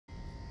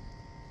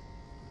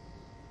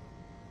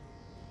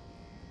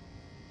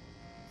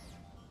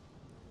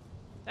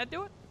That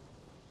do it?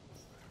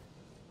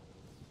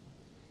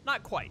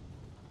 Not quite.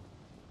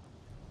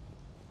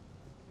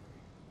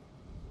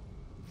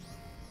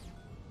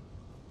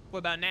 What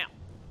about now?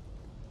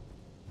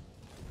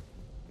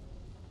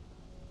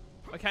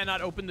 I cannot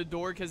open the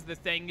door because the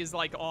thing is,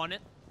 like, on it.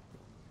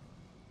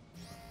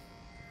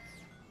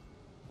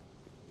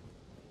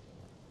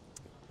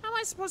 How am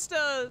I supposed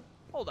to...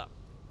 Hold up.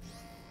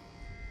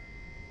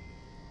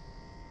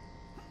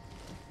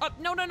 Oh,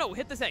 no.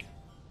 Hit the thing.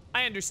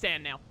 I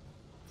understand now.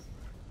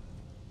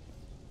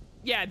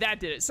 Yeah, that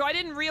did it. So I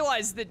didn't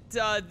realize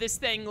that this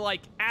thing,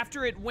 like,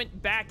 after it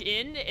went back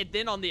in,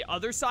 then on the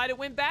other side it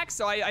went back.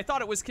 So I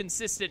thought it was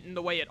consistent in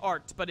the way it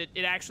arced, but it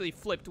actually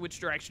flipped which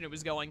direction it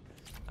was going.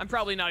 I'm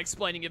probably not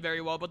explaining it very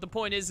well, but the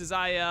point is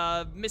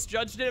I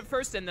misjudged it at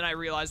first, and then I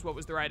realized what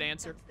was the right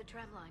answer. That's the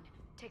tram line.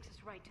 Takes us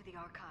right to the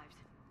archives.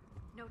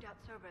 No doubt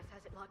Cerberus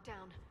has it locked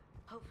down.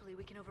 Hopefully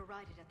we can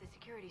override it at the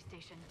security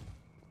station.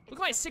 Look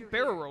at my sick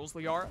barrel rolls,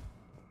 Liara.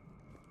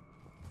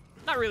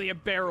 Not really a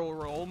barrel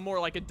roll, more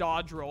like a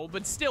dodge roll,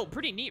 but still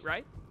pretty neat,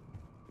 right?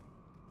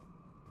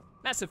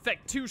 Mass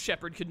Effect 2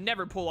 Shepard could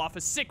never pull off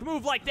a sick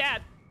move like that.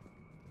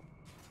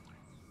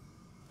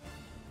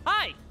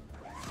 Hi!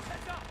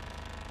 Heads up!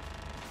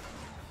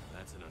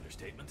 That's an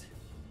understatement.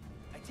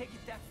 I take it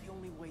that's the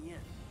only way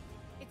in.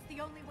 It's the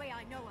only way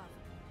I know of.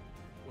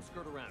 We'll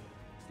skirt around.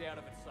 Stay out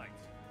of its sight.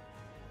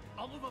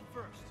 I'll move up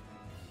first.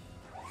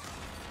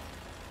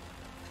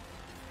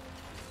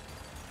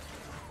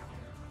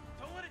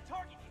 Don't let it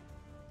target you.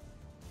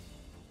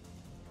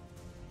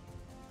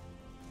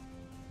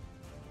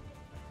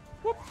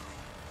 Whoop.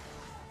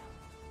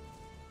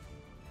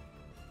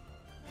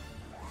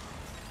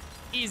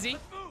 Easy.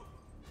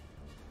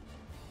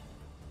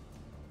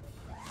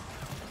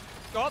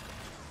 Oh,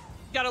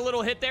 got a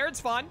little hit there.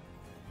 It's fine.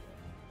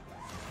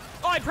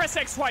 Oh, I pressed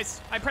X twice.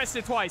 I pressed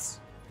it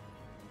twice.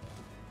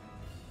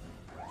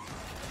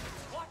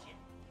 Watch it.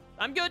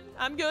 I'm good.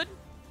 I'm good.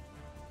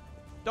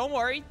 Don't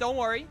worry. Don't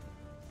worry.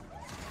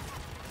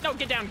 No,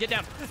 get down. Get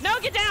down. No,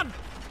 get down.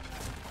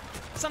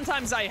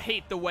 Sometimes I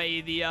hate the way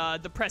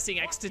the pressing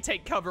X to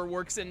take cover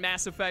works in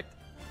Mass Effect.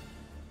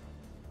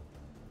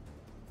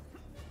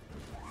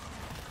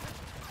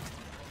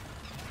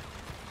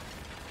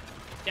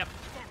 Yep.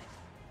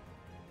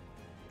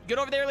 Good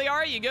over there,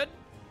 Liara? You good?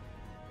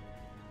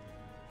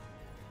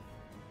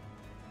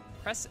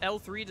 Press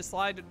L3 to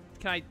slide.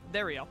 Can I?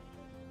 There we go.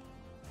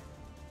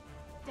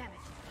 Damn it.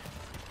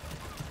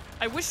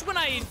 I wish when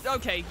I...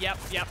 Okay, yep.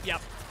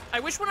 I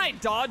wish when I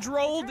dodge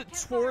rolled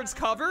towards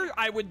cover,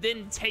 I would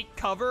then take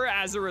cover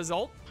as a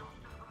result.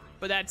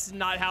 But that's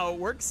not how it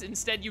works.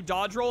 Instead, you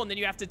dodge roll, and then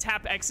you have to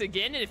tap X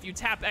again. And if you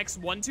tap X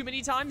one too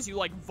many times, you,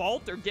 like,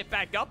 vault or get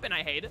back up, and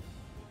I hate it.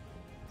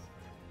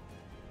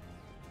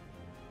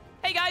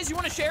 Hey, guys, you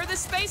want to share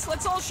this space?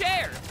 Let's all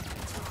share.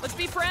 Let's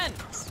be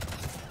friends.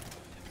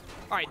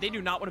 All right, they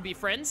do not want to be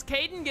friends.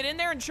 Caden, get in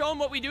there and show them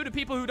what we do to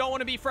people who don't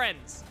want to be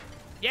friends.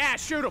 Yeah,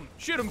 shoot them.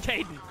 Shoot them,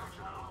 Caden.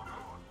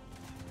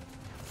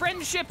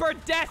 Friendship or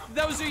death,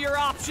 those are your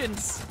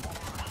options.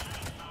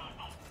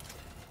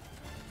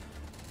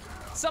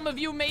 Some of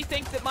you may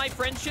think that my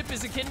friendship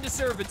is akin to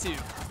servitude.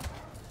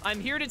 I'm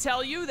here to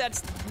tell you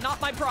that's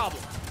not my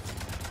problem.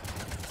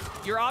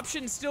 Your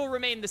options still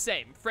remain the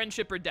same,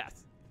 friendship or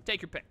death.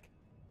 Take your pick.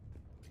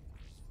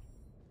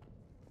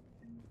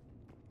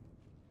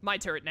 My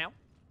turret now.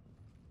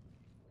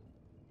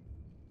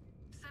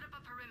 Set up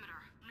a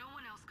perimeter. No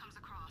one else comes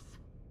across.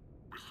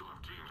 We still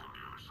have teams on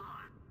the other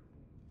side.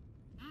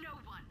 No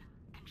one.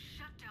 And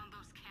shut down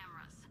those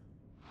cameras.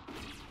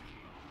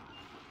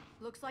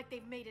 Looks like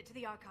they've made it to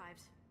the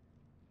archives.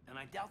 And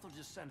I doubt they'll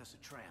just send us a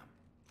tram.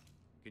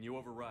 Can you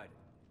override it?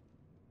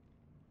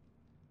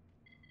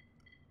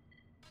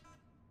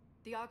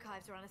 The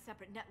archives are on a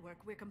separate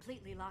network. We're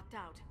completely locked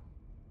out.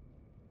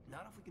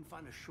 Not if we can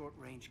find a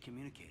short-range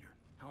communicator,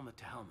 helmet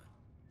to helmet.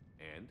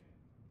 And?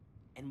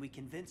 And we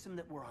convince them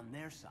that we're on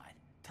their side.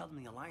 Tell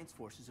them the Alliance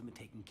forces have been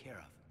taken care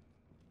of.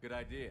 Good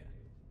idea.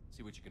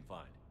 See what you can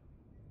find.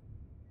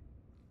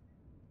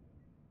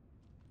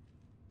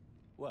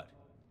 What?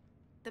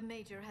 The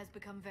Major has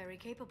become very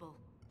capable.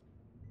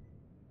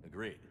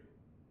 Agreed.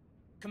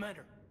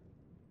 Commander,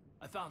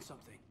 I found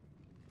something.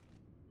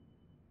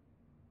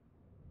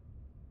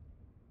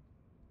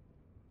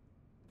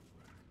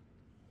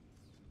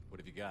 What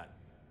have you got?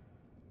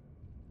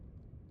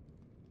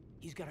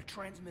 He's got a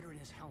transmitter in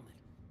his helmet.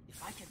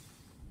 If I can...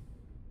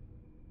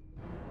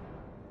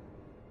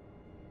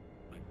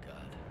 My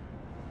God.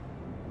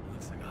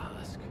 Looks like a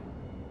husk.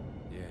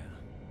 Yeah,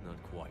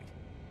 not quite.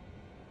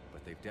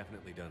 But they've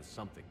definitely done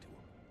something to him.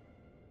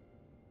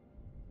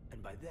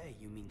 And by they,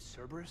 you mean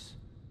Cerberus?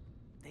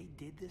 They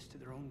did this to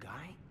their own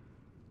guy?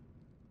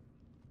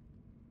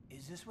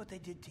 Is this what they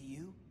did to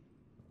you?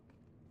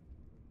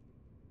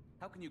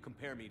 How can you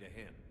compare me to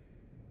him?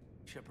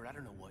 Shepard, I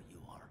don't know what you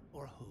are,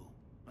 or who.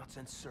 Not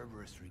since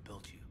Cerberus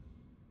rebuilt you.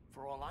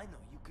 For all I know,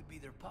 you could be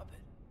their puppet,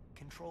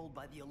 controlled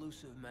by the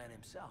Illusive man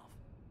himself.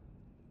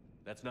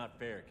 That's not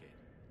fair, kid.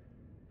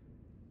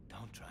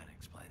 Don't try to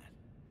explain it.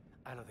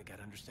 I don't think I'd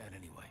understand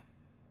anyway.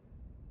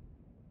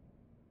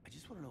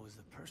 just want to know, is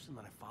the person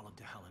that I followed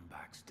to hell and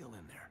back still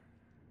in there?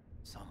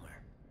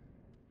 Somewhere.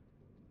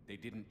 They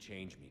didn't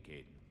change me,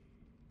 Caden.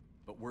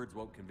 But words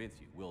won't convince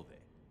you, will they?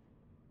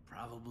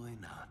 Probably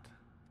not.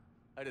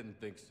 I didn't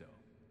think so.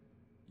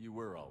 You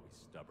were always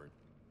stubborn.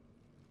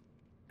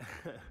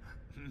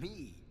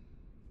 Me?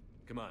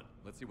 Come on,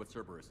 let's see what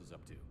Cerberus is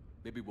up to.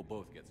 Maybe we'll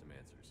both get some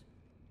answers.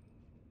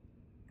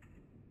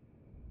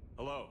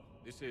 Hello,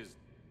 this is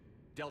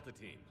Delta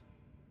Team.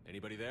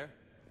 Anybody there?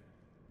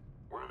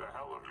 Where the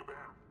hell have you been?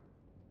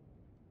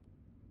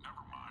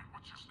 Never mind,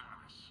 what's your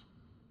status?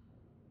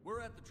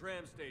 We're at the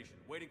tram station,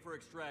 waiting for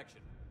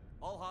extraction.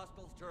 All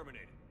hostiles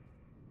terminated.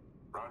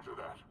 Roger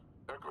that.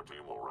 Echo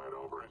Team will ride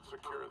over and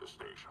secure the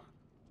station.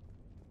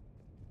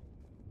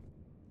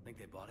 Think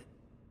they bought it?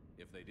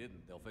 If they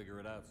didn't, they'll figure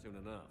it out soon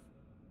enough.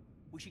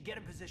 We should get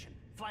in position.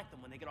 Flank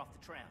them when they get off the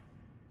tram.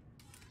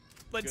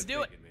 Let's Good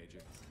do it. thinking, Major.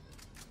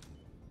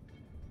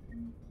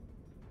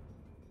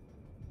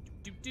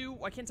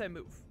 Why can't I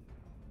move?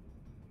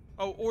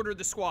 Oh, order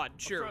the squad.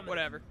 Sure,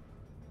 whatever.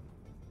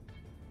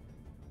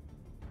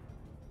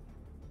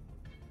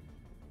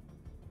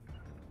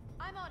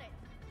 I'm on it.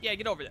 Yeah,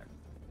 get over there.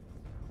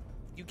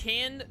 You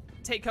can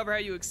take cover how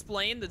you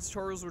explained. The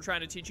tutorials we're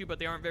trying to teach you, but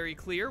they aren't very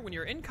clear. When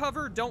you're in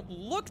cover, don't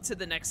look to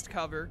the next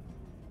cover.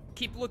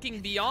 Keep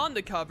looking beyond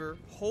the cover.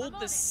 Hold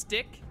the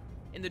stick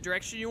in the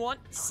direction you want.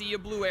 See a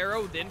blue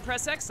arrow, then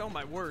press X. Oh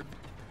my word.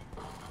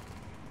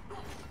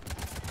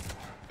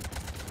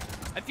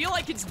 I feel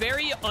like it's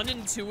very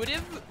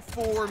unintuitive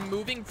for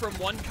moving from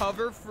one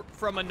cover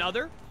from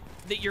another,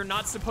 that you're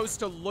not supposed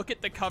to look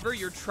at the cover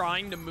you're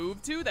trying to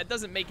move to. That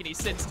doesn't make any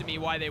sense to me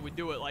why they would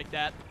do it like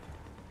that.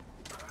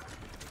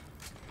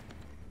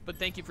 But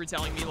thank you for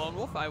telling me, Lone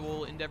Wolf. I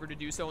will endeavor to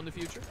do so in the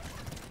future.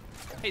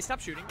 Hey,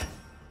 stop shooting.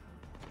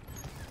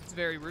 It's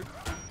very rude.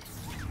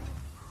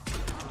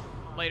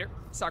 Later,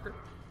 sucker.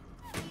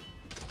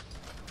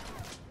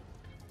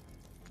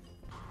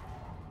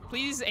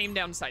 Please aim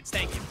down sights.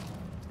 Thank you.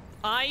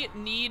 I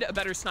need a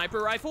better sniper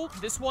rifle.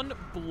 This one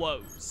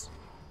blows.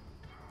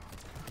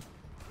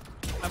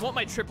 I want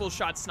my triple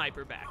shot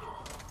sniper back.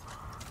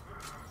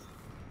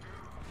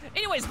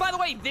 Anyways, by the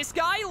way, this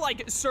guy,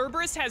 like,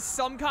 Cerberus has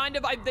some kind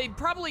of... they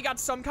probably got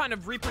some kind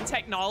of Reaper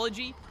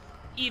technology,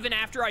 even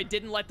after I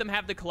didn't let them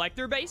have the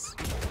collector base.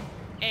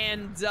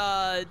 And,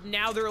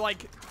 now they're,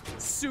 like,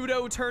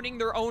 pseudo-turning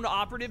their own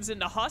operatives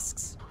into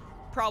husks.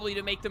 Probably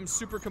to make them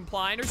super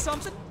compliant or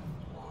something.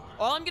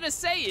 All I'm gonna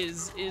say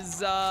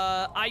is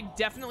I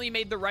definitely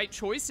made the right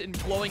choice in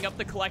blowing up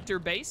the collector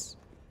base.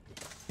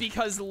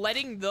 Because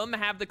letting them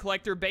have the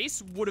collector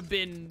base would have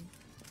been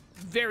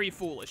very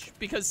foolish.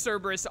 Because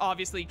Cerberus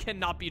obviously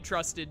cannot be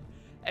trusted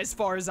as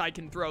far as I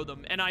can throw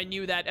them. And I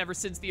knew that ever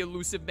since the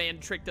Illusive man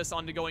tricked us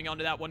onto going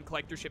onto that one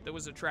collector ship that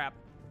was a trap.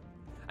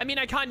 I mean,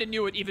 I kind of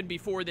knew it even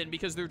before then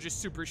because they're just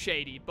super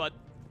shady. But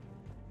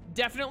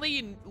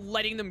definitely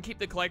letting them keep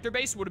the collector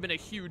base would have been a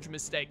huge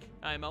mistake,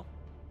 IMO.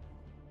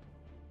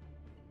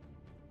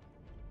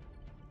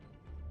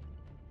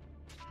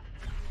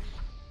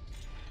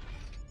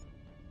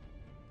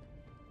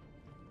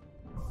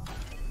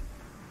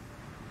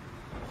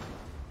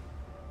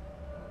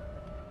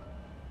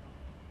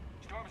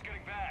 Storm's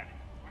getting bad.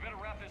 We better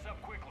wrap this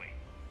up quickly.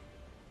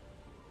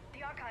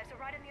 The archives are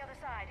right on the other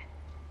side.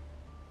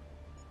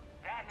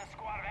 That and a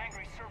squad of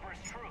angry Cerberus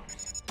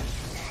troops.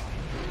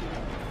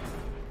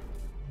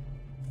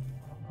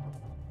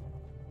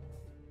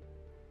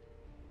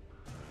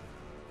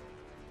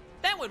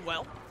 That went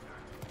well.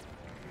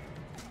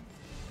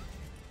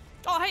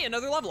 Oh, hey,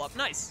 another level up.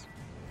 Nice.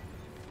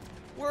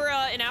 We're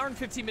an hour and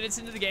 15 minutes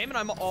into the game, and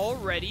I'm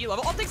already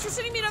level... Oh, thanks for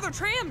sending me another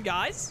tram,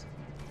 guys.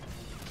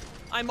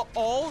 I'm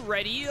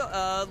already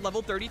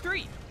level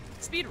 33.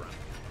 Speedrun.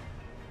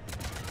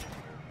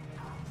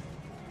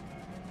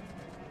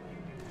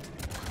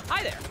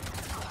 Hi there.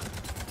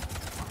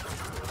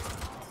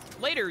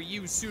 Later,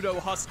 you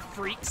pseudo-husk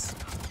freaks.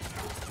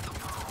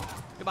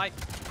 Goodbye.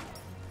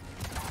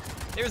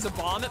 There's a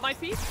bomb at my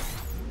feet?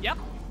 Yep.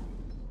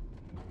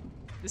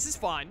 This is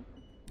fine.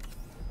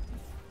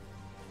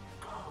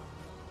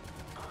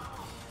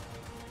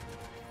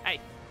 Hey,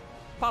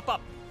 pop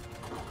up.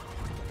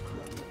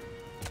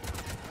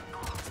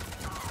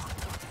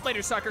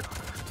 Later, sucker.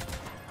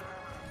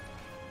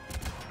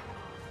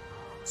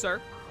 Sir,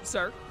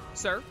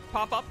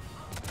 pop up.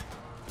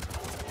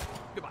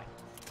 Goodbye.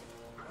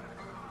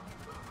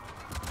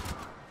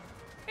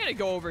 I'm gonna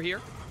go over here.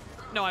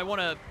 No, I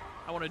wanna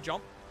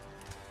jump.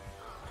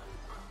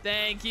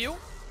 Thank you.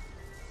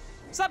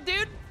 What's up,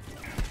 dude?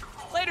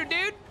 Later,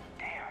 dude.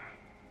 Damn,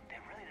 they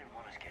really didn't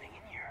want us getting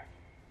in here.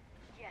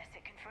 Yes,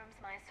 it confirms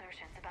my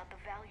assertions about the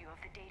value of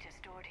the data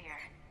stored here.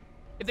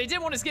 If they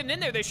didn't want us getting in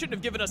there, they shouldn't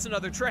have given us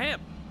another tram.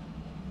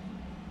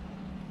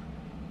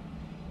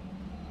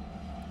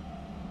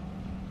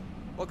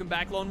 Welcome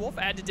back, Lone Wolf.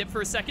 I had to dip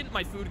for a second.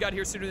 My food got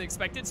here sooner than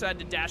expected, so I had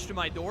to dash to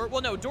my door.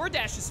 Well, no,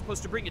 DoorDash is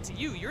supposed to bring it to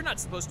you. You're not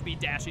supposed to be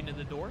dashing to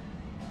the door.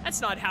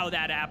 That's not how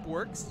that app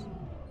works.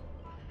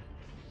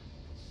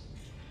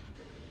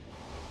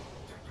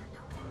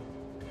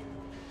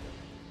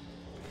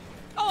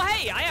 Oh, hey,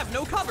 Hey, I have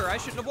no cover. I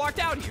shouldn't have walked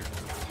out here.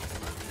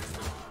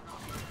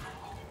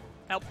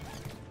 Help.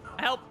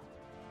 Help.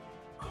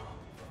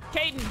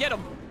 Caden, get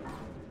him.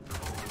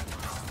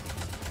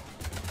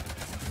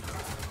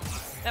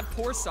 That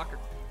poor sucker.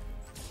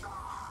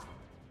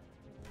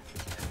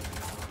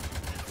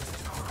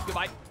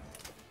 Goodbye.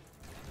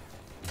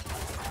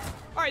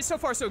 Alright, so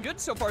far so good.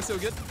 So far so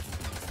good.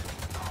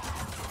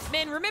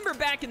 Man, remember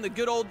back in the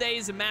good old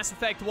days of Mass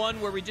Effect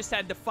 1 where we just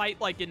had to fight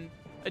like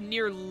a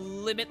near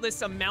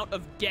limitless amount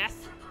of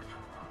death?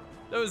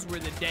 Those were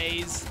the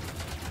days.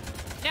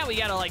 Now we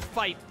gotta like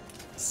fight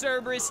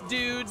Cerberus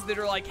dudes that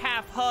are like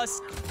half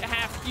husk,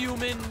 half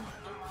human,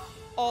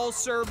 all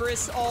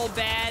Cerberus, all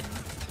bad.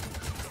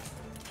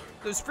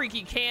 Those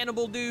freaky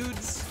cannibal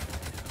dudes.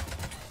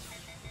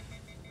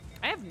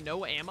 I have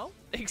no ammo?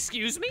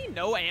 Excuse me?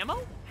 No ammo?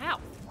 How?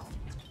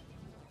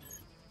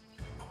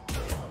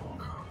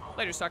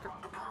 Later, sucker.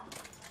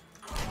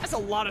 That's a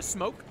lot of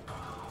smoke.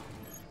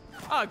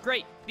 Oh,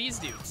 great. These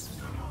dudes.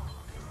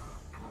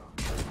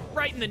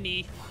 Right in the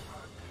knee.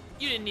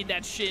 You didn't need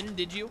that shin,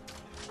 did you?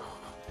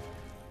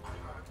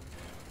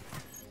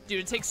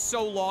 Dude, it takes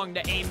so long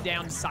to aim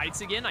down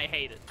sights again. I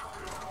hate it.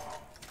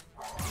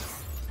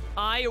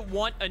 I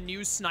want a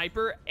new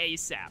sniper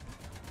ASAP.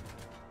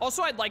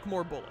 Also, I'd like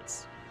more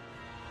bullets.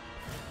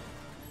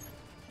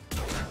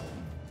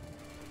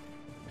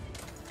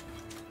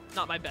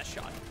 Not my best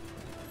shot.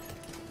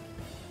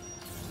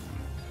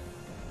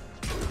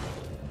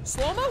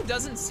 Slow-mo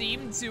doesn't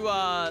seem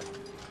to,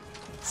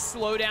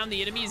 slow down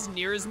the enemies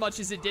near as much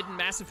as it did in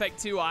Mass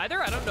Effect 2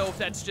 either. I don't know if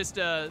that's just,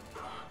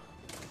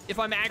 if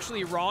I'm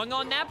actually wrong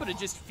on that, but it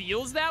just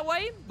feels that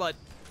way. But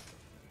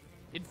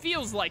it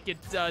feels like it,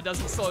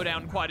 doesn't slow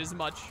down quite as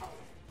much.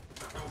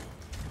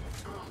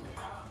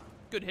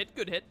 Good hit,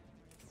 good hit.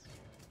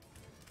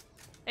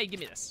 Hey, give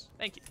me this.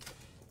 Thank you.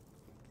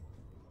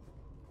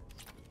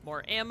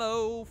 More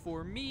ammo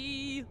for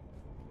me.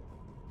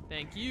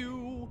 Thank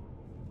you.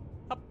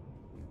 Up.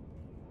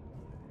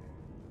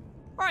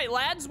 All right,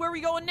 lads, where are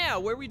we going now?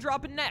 Where are we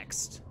dropping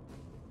next?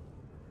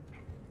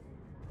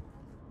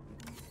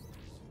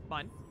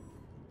 Fine.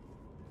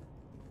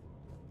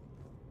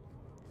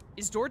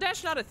 Is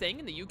DoorDash not a thing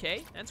in the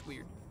UK? That's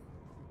weird.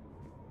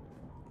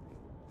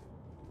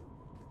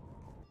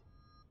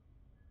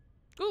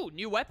 Ooh,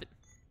 new weapon.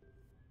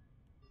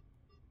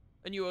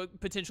 A new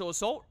potential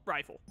assault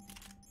rifle.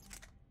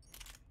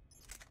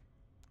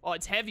 Oh,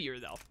 it's heavier,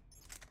 though.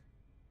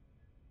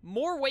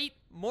 More weight,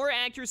 more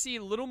accuracy,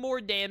 a little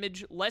more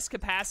damage, less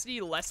capacity,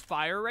 less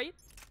fire rate.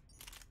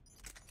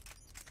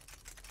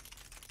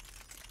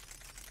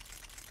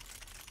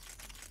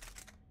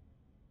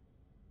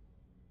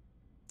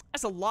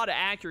 That's a lot of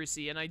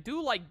accuracy, and I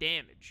do like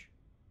damage.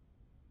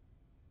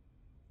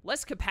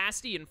 Less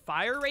capacity and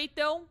fire rate,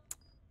 though.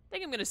 I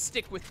think I'm gonna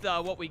stick with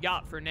what we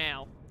got for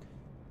now.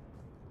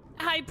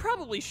 I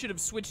probably should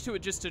have switched to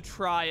it just to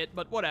try it,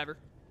 but whatever.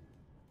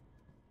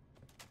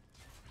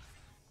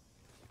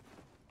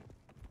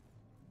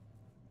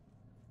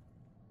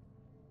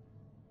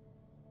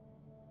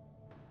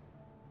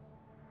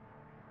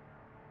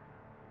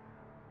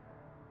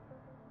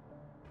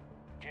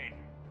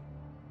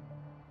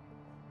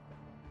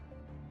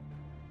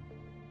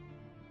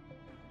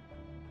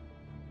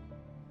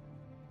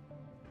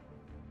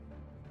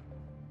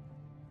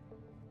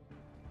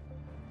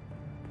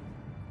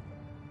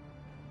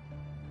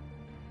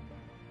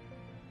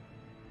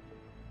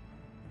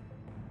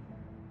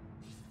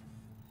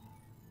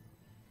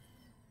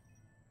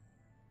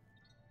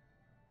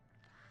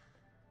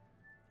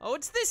 Oh,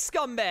 it's this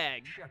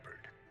scumbag.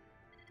 Shepard.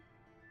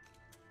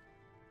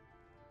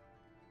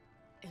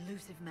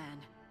 Illusive man.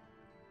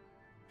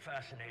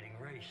 Fascinating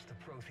race, the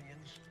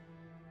Protheans.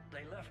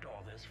 They left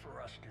all this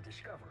for us to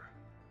discover,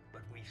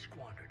 but we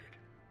squandered it.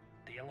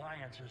 The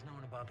Alliance has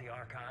known about the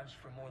archives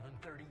for more than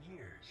 30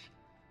 years.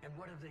 And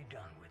what have they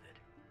done with it?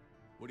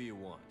 What do you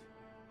want?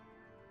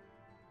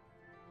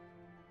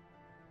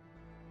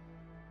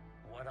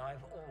 What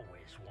I've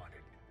always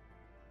wanted.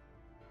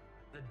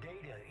 The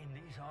data in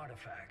these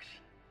artifacts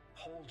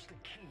holds the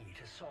key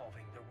to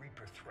solving the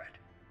Reaper threat.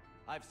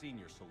 I've seen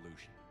your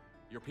solution.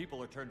 Your people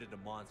are turned into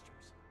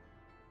monsters.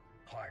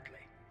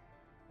 Hardly.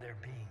 They're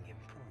being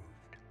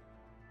improved.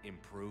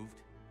 Improved?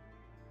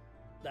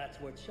 That's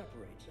what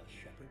separates us,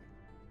 Shepard.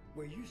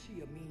 Where you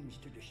see a means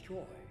to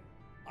destroy,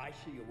 I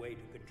see a way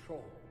to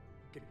control,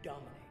 to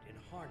dominate and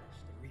harness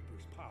the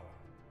Reaper's power.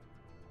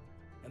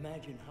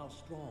 Imagine how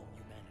strong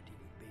humanity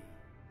would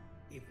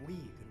be if we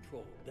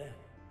controlled them.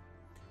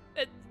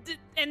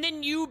 And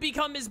then you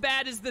become as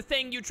bad as the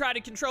thing you try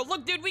to control.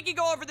 Look, dude, we could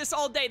go over this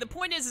all day. The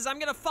point is I'm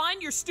gonna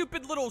find your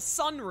stupid little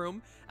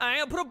sunroom, and I'm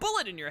gonna put a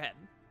bullet in your head.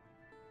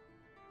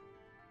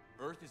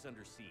 Earth is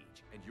under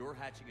siege, and you're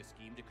hatching a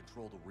scheme to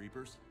control the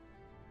Reapers?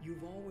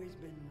 You've always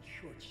been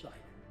short-sighted,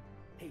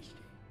 hasty.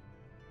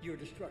 Your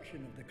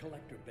destruction of the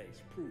Collector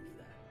base proved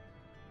that.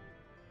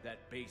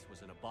 That base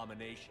was an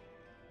abomination.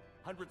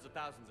 Hundreds of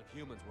thousands of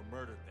humans were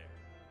murdered there.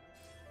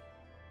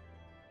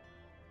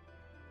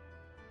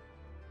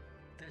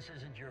 This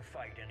isn't your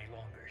fight any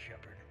longer,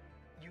 Shepard.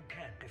 You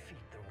can't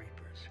defeat the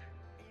Reapers,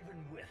 even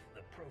with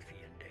the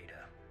Prothean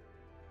data.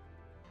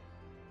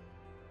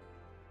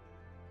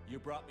 You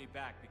brought me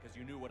back because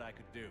you knew what I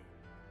could do.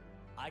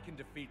 I can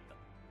defeat them.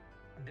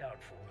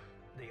 Doubtful.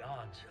 The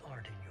odds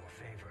aren't in your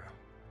favor.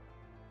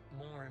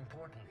 More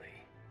importantly,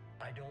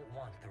 I don't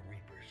want the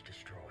Reapers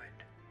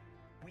destroyed.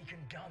 We can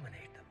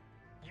dominate them,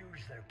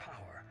 use their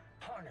power,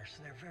 harness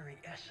their very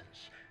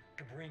essence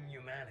to bring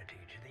humanity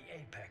to the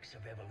apex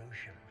of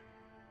evolution.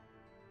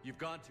 You've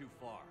gone too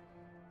far.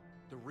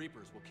 The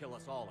Reapers will kill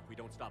us all if we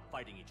don't stop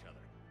fighting each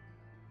other.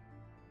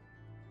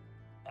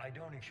 I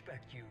don't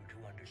expect you to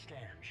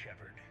understand,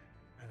 Shepard,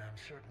 and I'm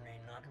certainly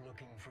not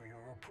looking for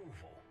your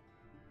approval.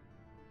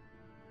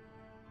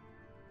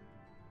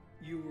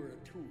 You were a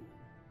tool,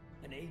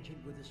 an agent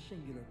with a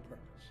singular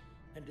purpose,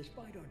 and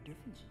despite our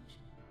differences,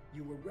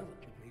 you were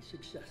relatively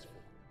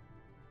successful.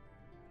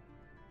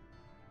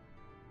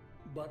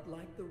 But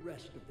like the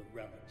rest of the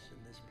relics in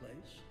this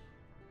place,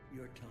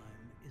 your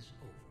time is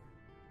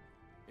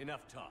over.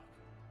 Enough talk.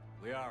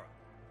 Liara.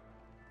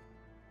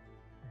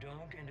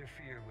 Don't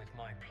interfere with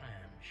my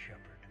plan,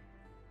 Shepard.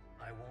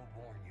 I won't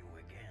warn you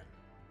again.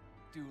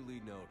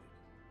 Duly noted.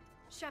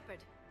 Shepard,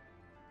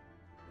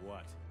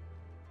 What?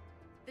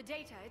 the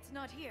data, it's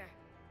not here.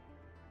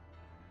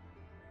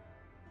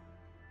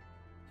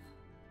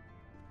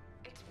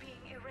 It's being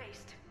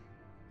erased.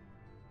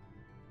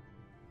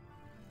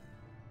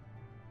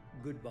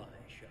 Goodbye,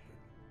 Shepard.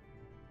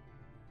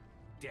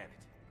 Damn it.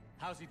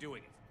 How's he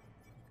doing it?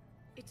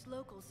 It's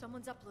local.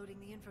 Someone's uploading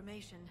the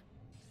information.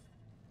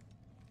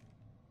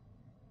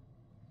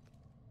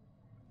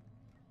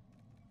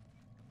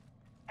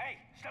 Hey,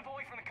 step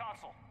away from the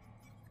console.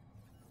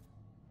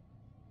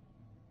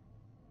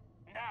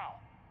 Now.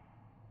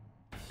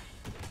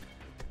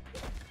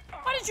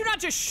 Why did you not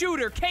just shoot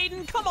her,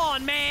 Caden? Come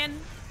on, man.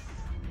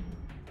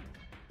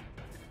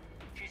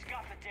 She's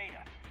got the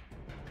data.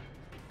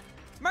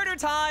 Murder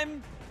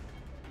time.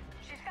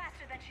 She's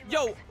faster than she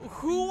Yo, looks.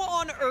 who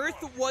on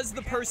earth was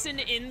the person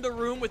in the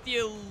room with the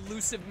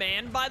elusive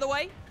man, by the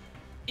way?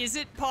 Is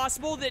it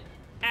possible that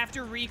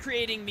after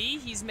recreating me,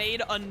 he's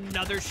made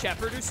another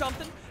Shepard or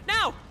something?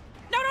 No!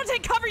 No, don't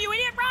take cover, you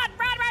idiot! Run!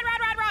 Run, run,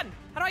 run, run, run!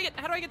 How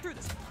do I get through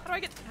this? How do I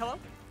get, hello?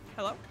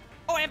 Hello?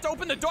 Oh, I have to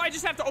open the door. I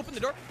just have to open the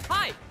door.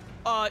 Hi.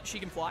 She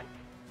can fly.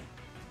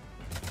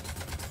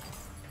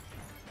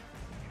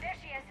 There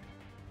she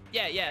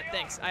is. Yeah,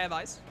 thanks. I have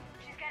eyes.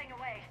 She's getting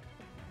away.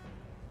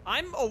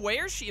 I'm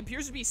aware she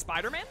appears to be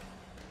Spider-Man.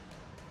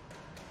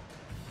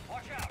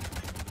 Watch out.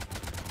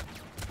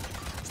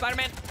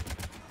 Spider-Man.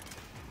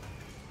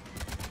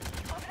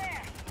 Over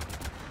there.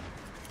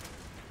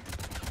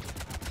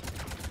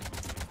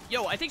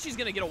 Yo, I think she's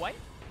gonna get away.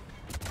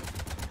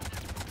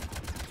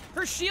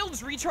 Her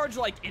shields recharge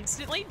like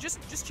instantly.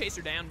 Just chase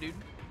her down, dude.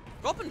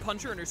 Go up and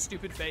punch her in her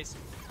stupid face.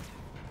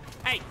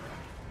 Hey.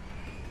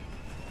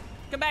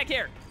 Come back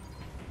here.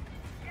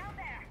 Down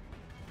there.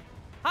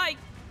 Hi.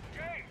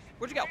 James.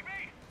 Where'd you go?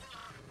 TV.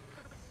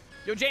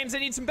 Yo, James, I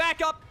need some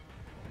backup.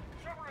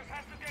 Cerberus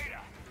has the data.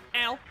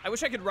 Ow. I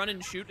wish I could run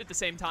and shoot at the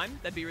same time.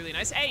 That'd be really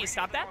nice. Hey,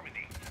 stop that.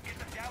 Normandy. Get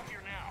them down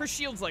here now. Her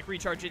shields like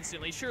recharge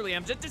instantly. Surely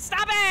I'm just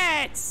stop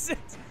it!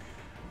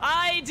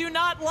 I do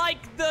not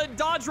like the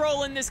dodge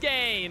roll in this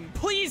game.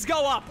 Please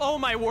go up. Oh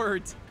my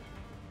word.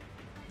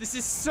 This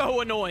is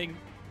so annoying.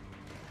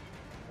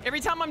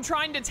 Every time I'm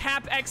trying to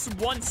tap X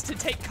once to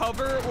take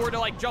cover or to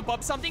like jump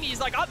up something,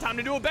 he's like, oh, time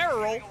to do a barrel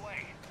roll.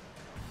 Away.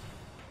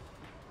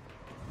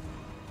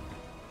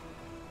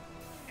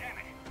 Damn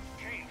it.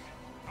 James.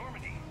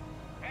 Normandy.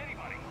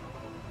 Anybody.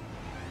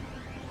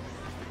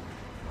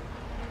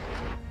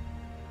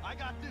 I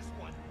got this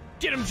one.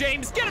 Get him,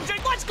 James. Get him,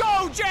 James. Let's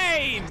go,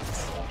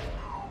 James.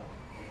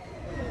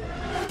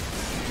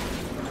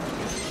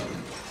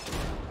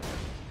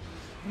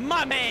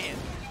 My man.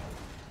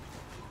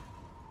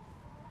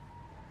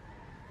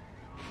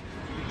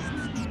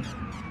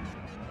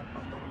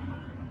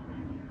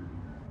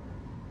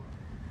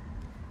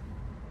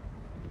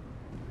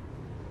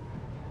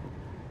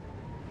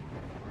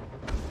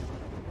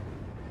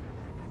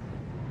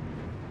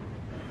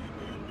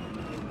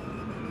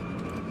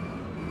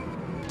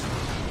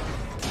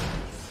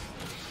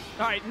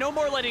 All right, no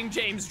more letting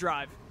James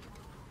drive.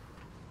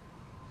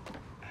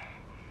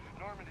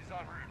 Normandy's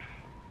en route.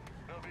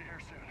 They'll be here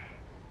soon.